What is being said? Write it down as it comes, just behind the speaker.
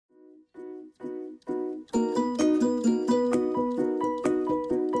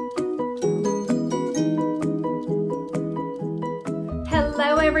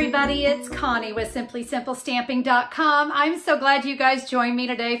everybody, it's Connie with simplysimplestamping.com. I'm so glad you guys joined me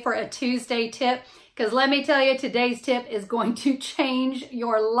today for a Tuesday tip, because let me tell you, today's tip is going to change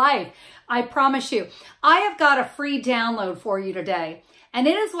your life. I promise you. I have got a free download for you today, and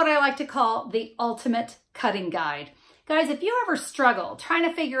it is what I like to call the ultimate cutting guide. Guys, if you ever struggle trying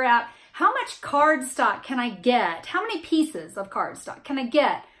to figure out how much cardstock can I get, how many pieces of cardstock can I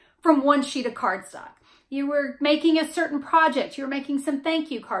get from one sheet of cardstock? You were making a certain project, you were making some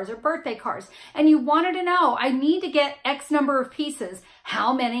thank you cards or birthday cards, and you wanted to know, I need to get X number of pieces.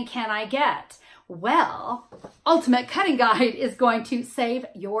 How many can I get? Well, Ultimate Cutting Guide is going to save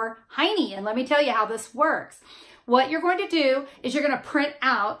your hiney. And let me tell you how this works. What you're going to do is you're going to print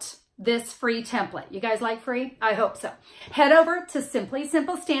out this free template. You guys like free? I hope so. Head over to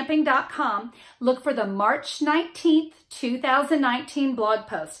simplysimplestamping.com. Look for the March 19th, 2019 blog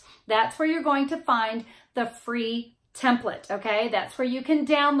post. That's where you're going to find the free template, okay? That's where you can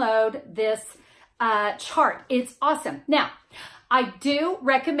download this chart. It's awesome. Now, I do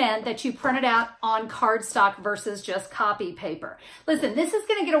recommend that you print it out on cardstock versus just copy paper. Listen, this is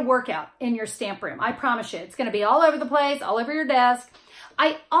going to get a workout in your stamp room. I promise you. It's going to be all over the place, all over your desk.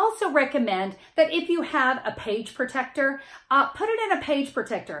 I also recommend that if you have a page protector, put it in a page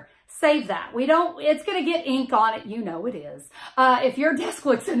protector. Save that. It's going to get ink on it. You know it is. If your desk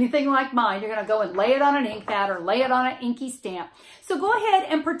looks anything like mine, you're going to go and lay it on an ink pad or lay it on an inky stamp. So go ahead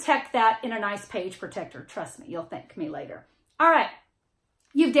and protect that in a nice page protector. Trust me, you'll thank me later. All right.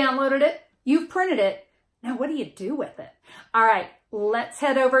 You've downloaded it. You've printed it. Now, what do you do with it? All right. Let's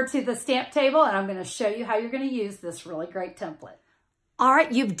head over to the stamp table, and I'm going to show you how you're going to use this really great template. All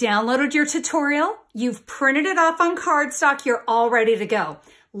right, you've downloaded your tutorial, you've printed it off on cardstock, you're all ready to go.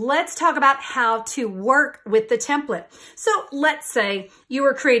 Let's talk about how to work with the template. So let's say you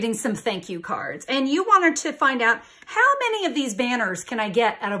were creating some thank you cards and you wanted to find out how many of these banners can I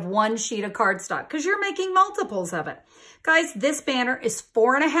get out of one sheet of cardstock, because you're making multiples of it. Guys, this banner is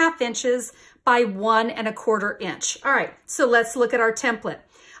 4.5 inches by 1 1/4 inch. All right, so let's look at our template.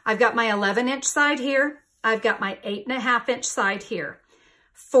 I've got my 11-inch side here. I've got my 8.5-inch side here.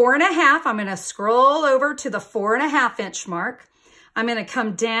 4.5, I'm going to scroll over to the 4.5-inch mark. I'm going to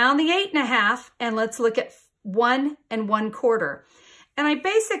come down the 8.5 and let's look at 1 1/4. And I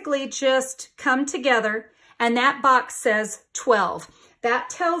basically just come together and that box says 12. That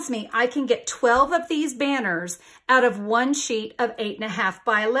tells me I can get 12 of these banners out of one sheet of 8.5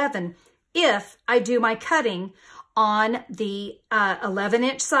 by 11 if I do my cutting on the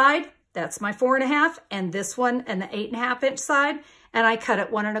 11-inch side. That's my 4.5, and this one and the 8.5-inch side, and I cut it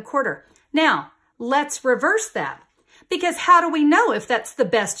 1 1/4. Now, let's reverse that, because how do we know if that's the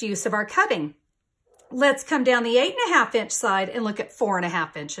best use of our cutting? Let's come down the 8.5-inch side and look at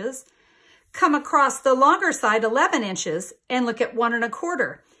 4.5 inches. Come across the longer side, 11 inches, and look at 1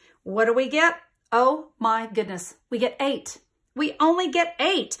 1/4. What do we get? Oh my goodness, we get 8. We only get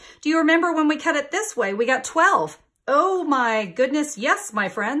 8. Do you remember when we cut it this way? We got 12. Oh my goodness, yes, my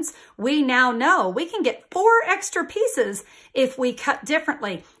friends. We now know we can get 4 extra pieces if we cut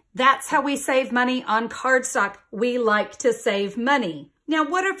differently. That's how we save money on cardstock. We like to save money. Now,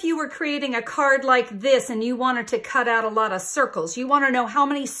 what if you were creating a card like this and you wanted to cut out a lot of circles? You want to know how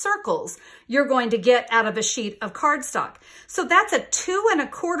many circles you're going to get out of a sheet of cardstock. So that's a 2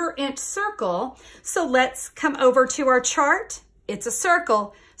 1/4 inch circle. So let's come over to our chart. It's a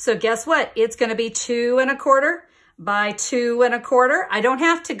circle. So guess what? It's going to be 2 1/4 by 2 1/4. I don't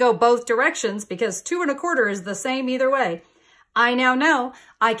have to go both directions because 2 1/4 is the same either way. I now know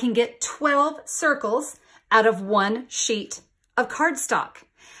I can get 12 circles out of one sheet of cardstock.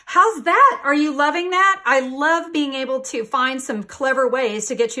 How's that? Are you loving that? I love being able to find some clever ways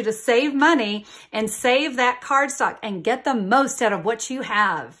to get you to save money and save that cardstock and get the most out of what you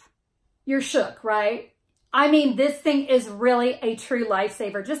have. You're shook, right? I mean, this thing is really a true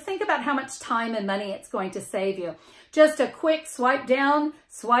lifesaver. Just think about how much time and money it's going to save you. Just a quick swipe down,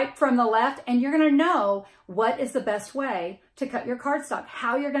 swipe from the left, and you're going to know what is the best way to cut your cardstock,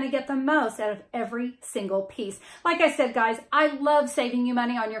 how you're going to get the most out of every single piece. Like I said, guys, I love saving you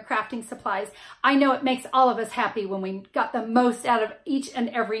money on your crafting supplies. I know it makes all of us happy when we got the most out of each and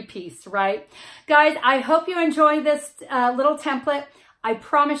every piece, right? Guys, I hope you enjoy this little template. I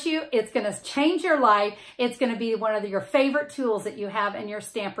promise you, it's going to change your life. It's going to be one of your favorite tools that you have in your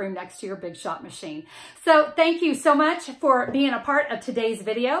stamp room next to your Big Shot machine. So thank you so much for being a part of today's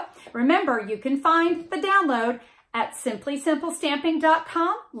video. Remember, you can find the download at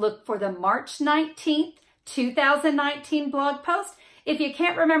simplysimplestamping.com. Look for the March 19th, 2019 blog post. If you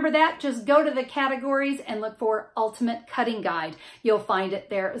can't remember that, just go to the categories and look for Ultimate Cutting Guide. You'll find it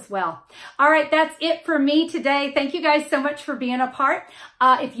there as well. All right, that's it for me today. Thank you guys so much for being a part.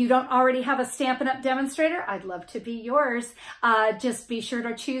 If you don't already have a Stampin' Up! Demonstrator, I'd love to be yours. Just be sure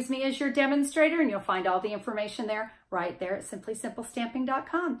to choose me as your demonstrator, and you'll find all the information there right there at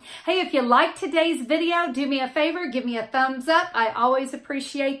simplysimplestamping.com. Hey, if you liked today's video, do me a favor, give me a thumbs up. I always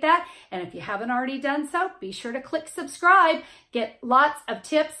appreciate that. And if you haven't already done so, be sure to click subscribe. Get lots of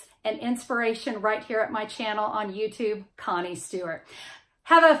tips and inspiration right here at my channel on YouTube, Connie Stewart.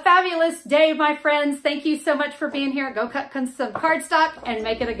 Have a fabulous day, my friends. Thank you so much for being here. Go cut some cardstock and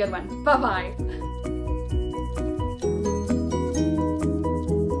make it a good one. Bye-bye.